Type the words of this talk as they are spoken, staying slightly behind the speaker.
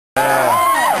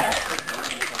Probably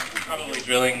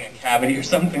drilling a cavity or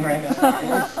something right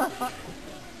now.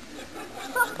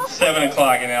 7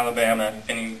 o'clock in Alabama, if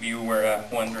any of you were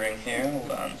wondering here.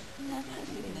 Hold on.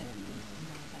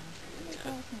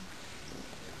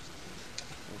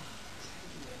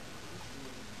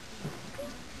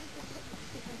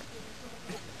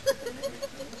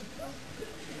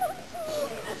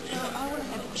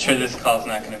 I'm sure this call's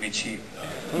not going to be cheap.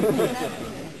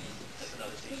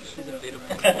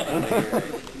 Okay.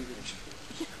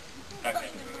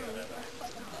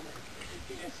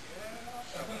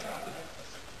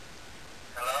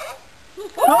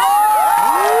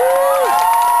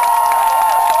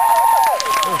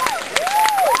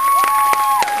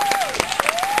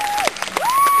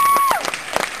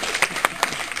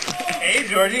 Hey,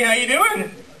 Georgie, how you doing? Hey,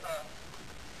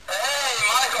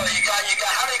 Michael, you got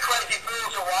how many crazy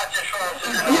fools are watching shows?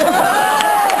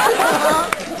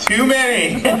 Too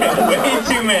many. Way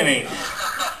too many.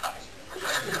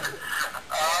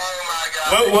 Oh my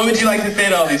God. What would you like to say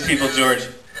to all these people, George?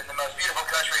 In the most beautiful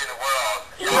country in the world.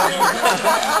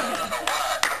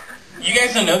 You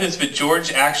guys don't know this, but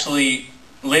George actually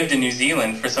lived in New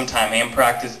Zealand for some time and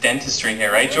practiced dentistry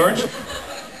here, right, George? Oh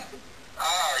yeah,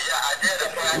 I did.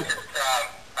 I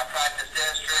practiced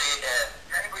dentistry in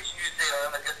Cambridge, New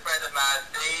Zealand. A good friend of mine,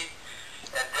 Steve,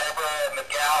 and Deborah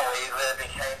McGowan lived in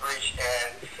Cambridge,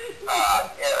 and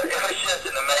it was just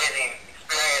an amazing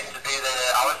experience to be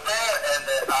there. I was there, and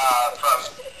from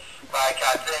like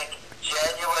I think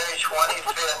January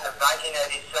 25th of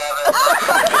 1987.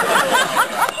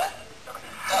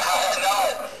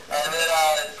 And then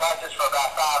I practiced for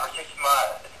about 5 or 6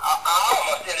 months. I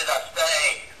almost ended up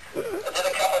staying. I did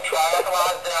a couple of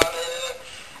triathlons down there.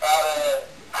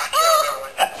 I can't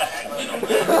remember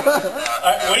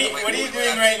What are you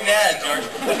doing right now, George?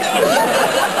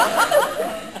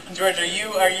 George, are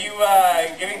you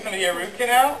giving somebody a root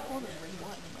canal?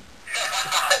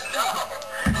 No.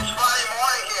 It's Friday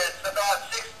morning here. It's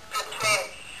about 6:15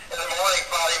 in the morning,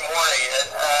 Friday morning. And,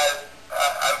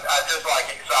 I'm just like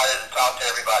excited to talk to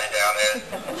everybody down there.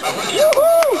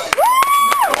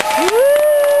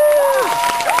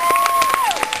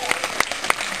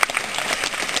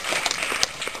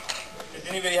 Does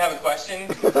anybody have a question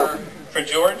for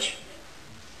George?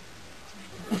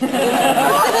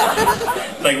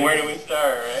 It's like, where do we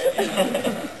start,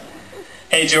 right?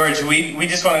 Hey George, we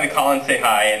just wanted to call and say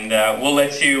hi, and we'll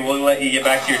let you get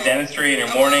back to your dentistry in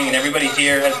your morning, and everybody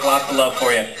here has lots of love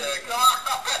for you.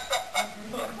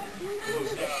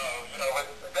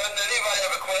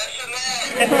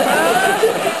 How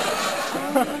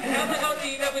the hell did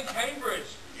you end up in Cambridge?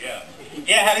 Yeah.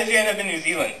 Yeah, how did you end up in New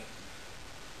Zealand?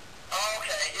 Oh,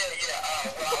 okay, yeah.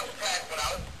 Well,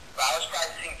 I was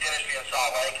practicing dentistry in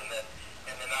Salt Lake in the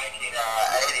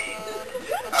 1980s.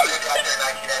 I moved out there in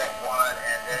 1981,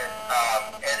 and then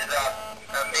ended up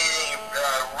meeting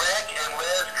Rick and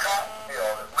Liz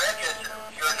Cutfield. Rick is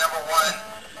your #1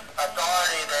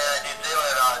 authority there in New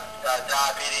Zealand on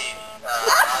diabetes.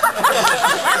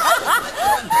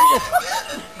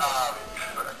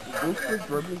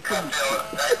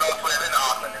 They both live in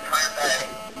Auckland, in Trent Bay.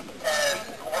 And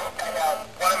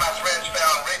one of my friends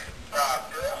found Rick's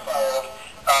billfold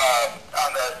on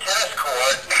the tennis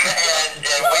court, and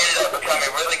we ended up becoming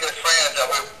really good friends.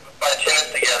 We played tennis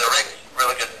together. Rick's a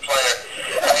really good player.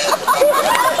 And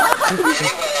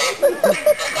anyway,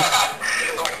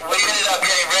 we ended up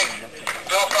getting Rick's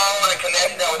billfold and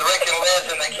connected that with Rick and Liz,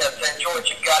 and they kept saying,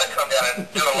 George, you've got to come down and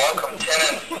do a locum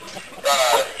tenens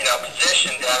position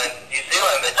down in New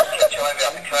Zealand. They just kept telling me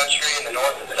about the country and the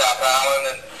North and South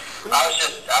Island, and I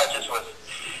just was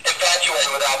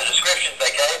infatuated with all the descriptions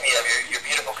they gave me of your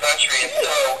beautiful country. And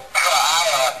so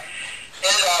I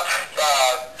ended up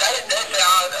they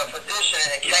found a physician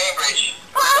in Cambridge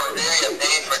for the area of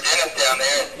need for dentists down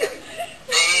there, and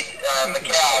Steve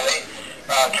McGowan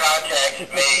contacted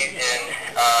me in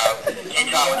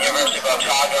Utah with the University of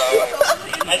Otago.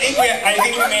 I think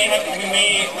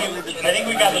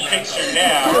we got the picture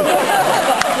now.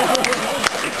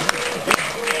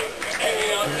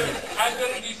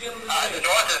 The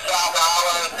North and South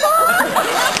Island.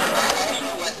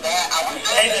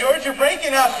 Hey George, you're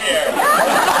breaking up here.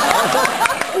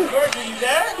 George, are you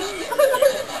there? I'd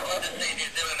love to see New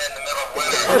Zealand in the middle of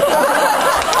winter.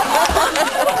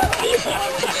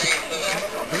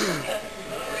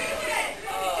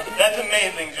 That's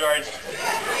amazing, George.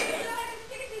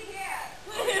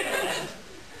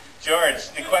 George,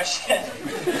 the question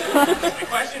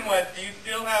was, do you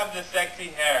still have the sexy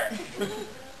hair?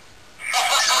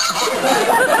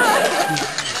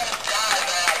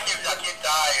 I keep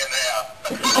dying now.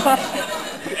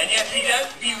 And yes, he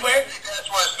does. He wears. That's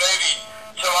where it's maybe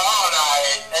tomorrow.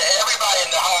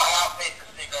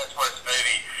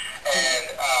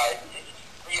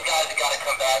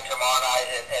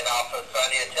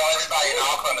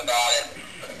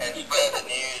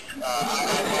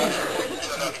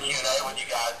 Q&A with you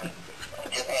guys and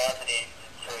get Anthony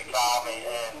to call me,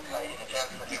 and he's a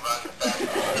gentleman who runs the thing.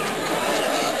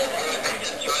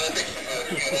 It's terrific to do a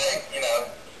Q&A, you know,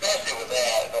 especially with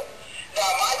that. But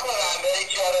Michael and I met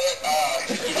each other,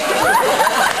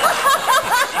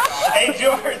 Hey,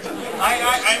 George.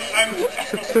 I'm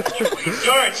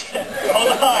George, hold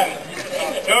on.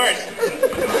 George.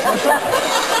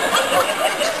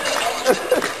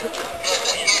 there's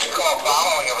a huge cult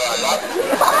following around that.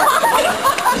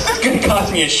 This is going to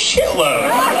cost me a shitload.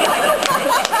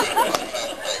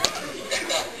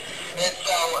 And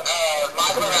so,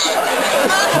 Michael and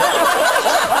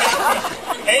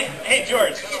I... Hey,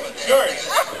 George. George.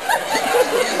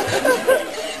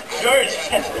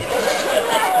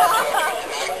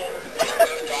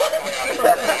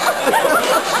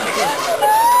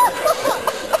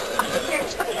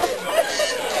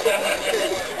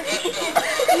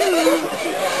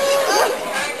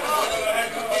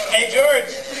 Hey,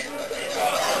 George.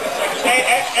 Hey,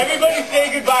 everybody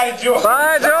say goodbye to George.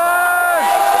 Bye, George!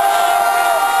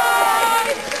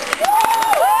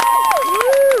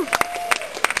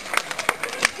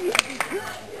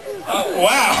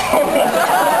 Wow.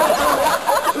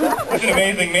 That's an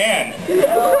amazing man.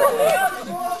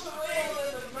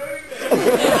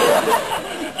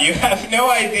 You have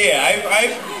no idea.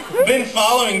 I've been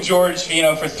following George, you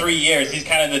know, for 3 years. He's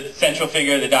kind of the central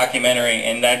figure of the documentary,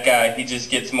 and that guy, he just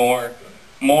gets more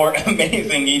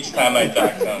amazing each time I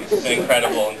talk to him. He's an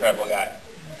incredible guy.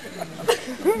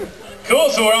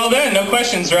 Cool, so we're all done. No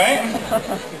questions, right?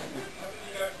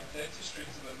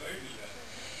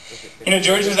 You know,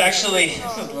 George was actually...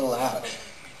 This is a little loud.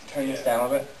 Turn this down a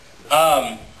little bit.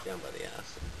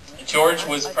 George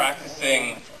was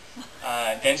practicing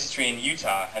dentistry in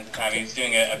Utah at the time. He was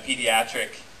doing a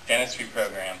pediatric dentistry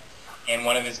program, and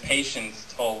one of his patients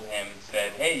told him,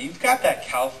 said, "Hey, you've got that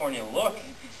California look.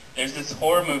 There's this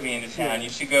horror movie in town. You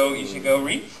should go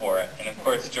read for it." And of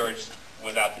course, George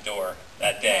was out the door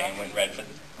that day and went read for the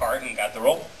part and got the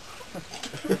role.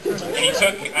 And he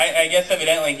took, I guess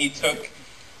evidently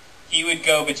he would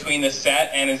go between the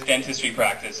set and his dentistry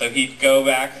practice. So he'd go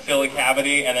back, fill a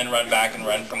cavity, and then run back and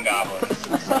run from goblins.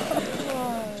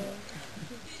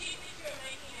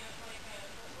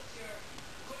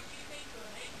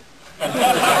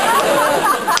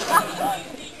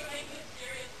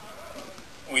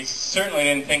 We certainly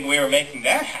didn't think we were making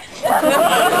that.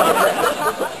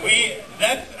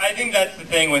 I think that's the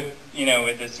thing with, you know,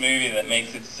 with this movie that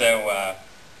makes it so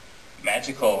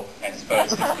magical, I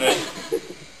suppose, is that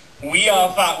we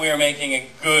all thought we were making a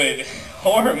good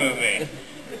horror movie,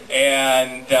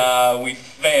 and we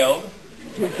failed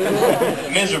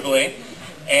miserably.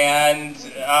 And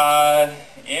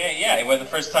yeah, it was the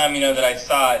first time, you know, that I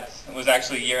saw it. It was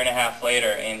actually a year and a half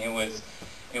later, and it was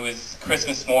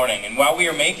Christmas morning. And while I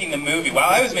was making the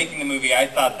movie, I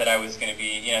thought that I was going to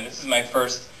be, you know, this is my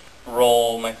first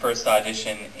role, my first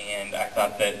audition, and I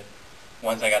thought that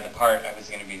once I got the part, I was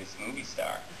going to be this movie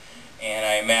star. And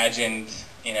I imagined,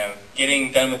 you know,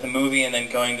 getting done with the movie and then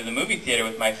going to the movie theater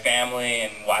with my family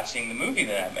and watching the movie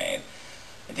that I made.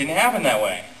 It didn't happen that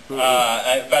way.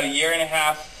 About a year and a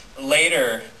half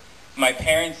later, my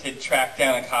parents had tracked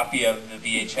down a copy of the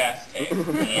VHS tape, and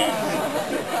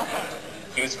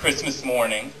it was Christmas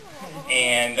morning,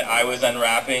 and I was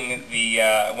unwrapping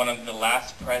one of the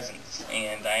last presents,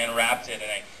 and I unwrapped it,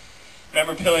 and I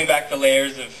remember peeling back the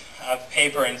layers of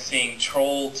paper and seeing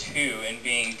Troll 2 and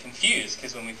being confused,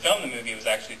 because when we filmed the movie, it was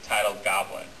actually titled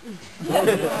Goblin.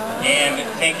 And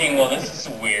thinking, well, this is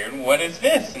weird. What is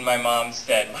this? And my mom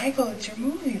said, "Michael, it's your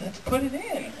movie. Let's put it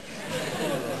in."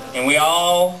 And we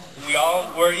all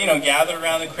were, you know, gathered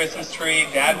around the Christmas tree.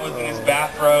 Dad was in his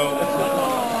bathrobe.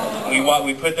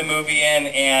 We put the movie in,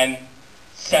 and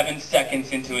 7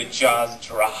 seconds into it, jaws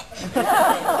dropped.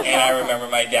 And I remember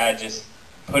my dad just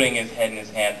putting his head in his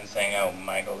hands and saying, "Oh,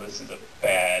 Michael, this is a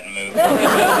bad movie."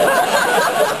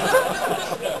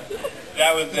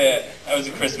 That was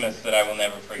a Christmas that I will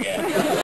never forget.